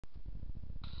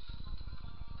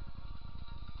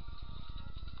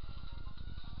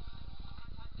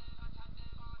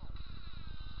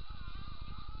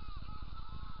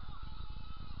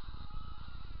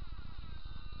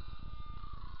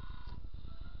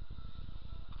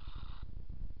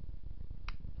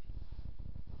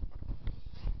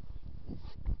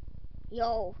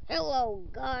Yo, hello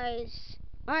guys.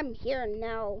 I'm here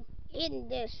now in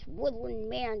this woodland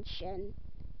mansion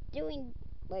doing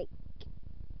like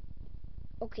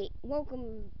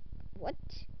welcome what?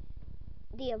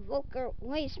 The evoker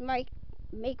let's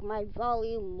make my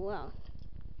volume low.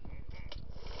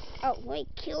 Oh, let me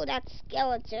kill that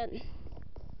skeleton.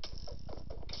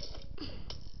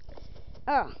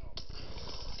 Oh,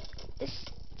 this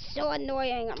is so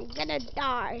annoying. I'm gonna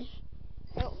die.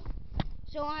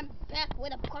 So I'm back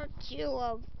with a part 2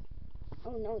 of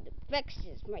oh no, the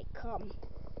Vexes might come.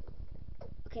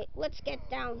 Okay, let's get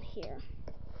down here.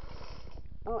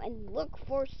 Oh, and look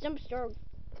for some sort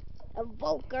of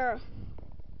evoker.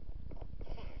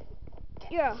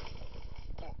 Yeah.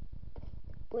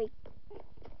 Wait.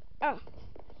 Oh,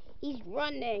 he's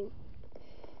running.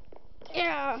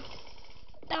 Yeah.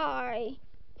 Die.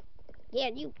 Yeah,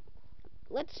 you.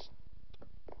 Let's.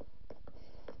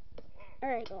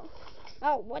 There you go.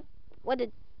 Oh, what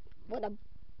a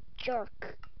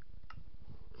jerk.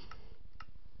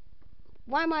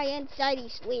 Why am I inside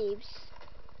these leaves?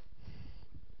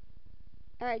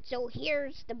 Alright, so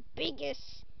here's the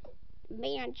biggest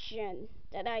mansion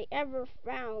that I ever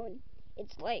found.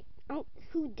 It's like, oh,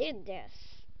 who did this?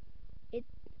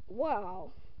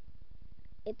 Wow.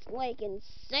 It's like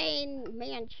insane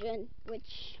mansion,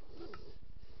 which,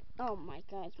 oh my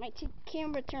gosh, my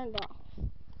camera turned off.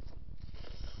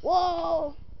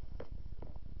 Whoa!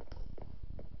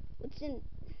 What's in?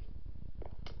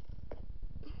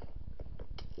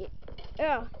 Yeah.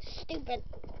 Oh, stupid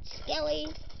skelly,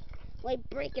 like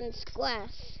breaking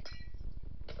glass.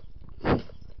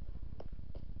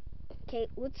 Okay,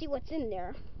 let's see what's in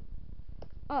there.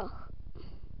 Oh.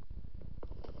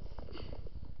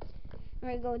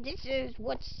 There we go. This is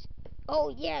what's. Oh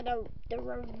yeah, the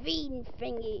ravine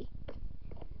thingy.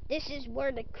 This is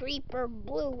where the creeper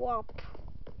blew up.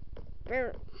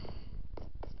 There.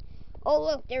 Oh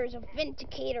look, there's a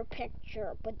Vindicator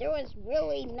picture, but there was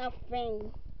really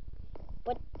nothing.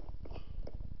 But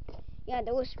yeah,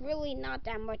 there was really not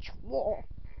that much wool.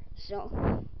 So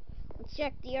let's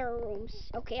check the other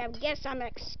rooms. Okay, I guess I'm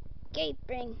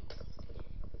escaping.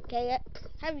 Okay,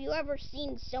 have you ever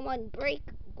seen someone break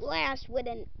glass with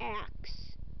an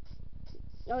axe?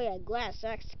 Oh yeah, glass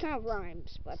axe kind of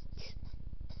rhymes, but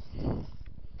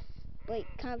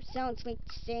kind of sounds like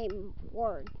the same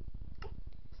word.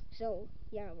 So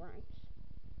yeah, it rhymes.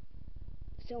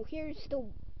 So here's the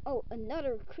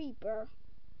another creeper.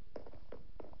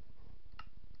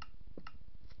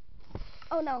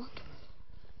 Oh no.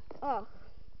 Oh,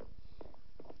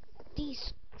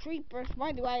 these creepers.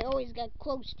 Why do I always get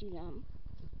close to them?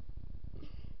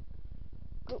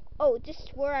 Oh, this is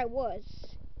where I was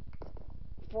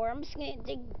before. I'm just gonna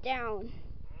dig down.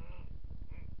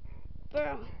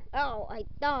 Oh, I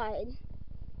died.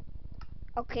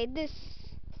 Okay,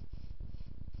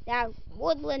 that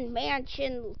woodland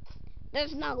mansion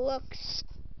does not look.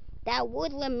 That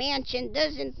woodland mansion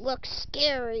doesn't look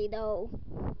scary though.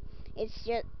 It's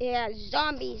just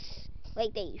zombies.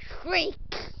 Like they shriek.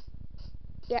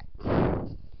 Yeah.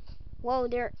 Whoa,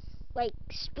 they're like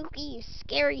spooky,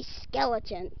 scary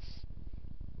skeletons.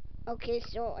 Okay,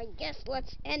 so I guess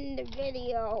let's end the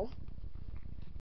video.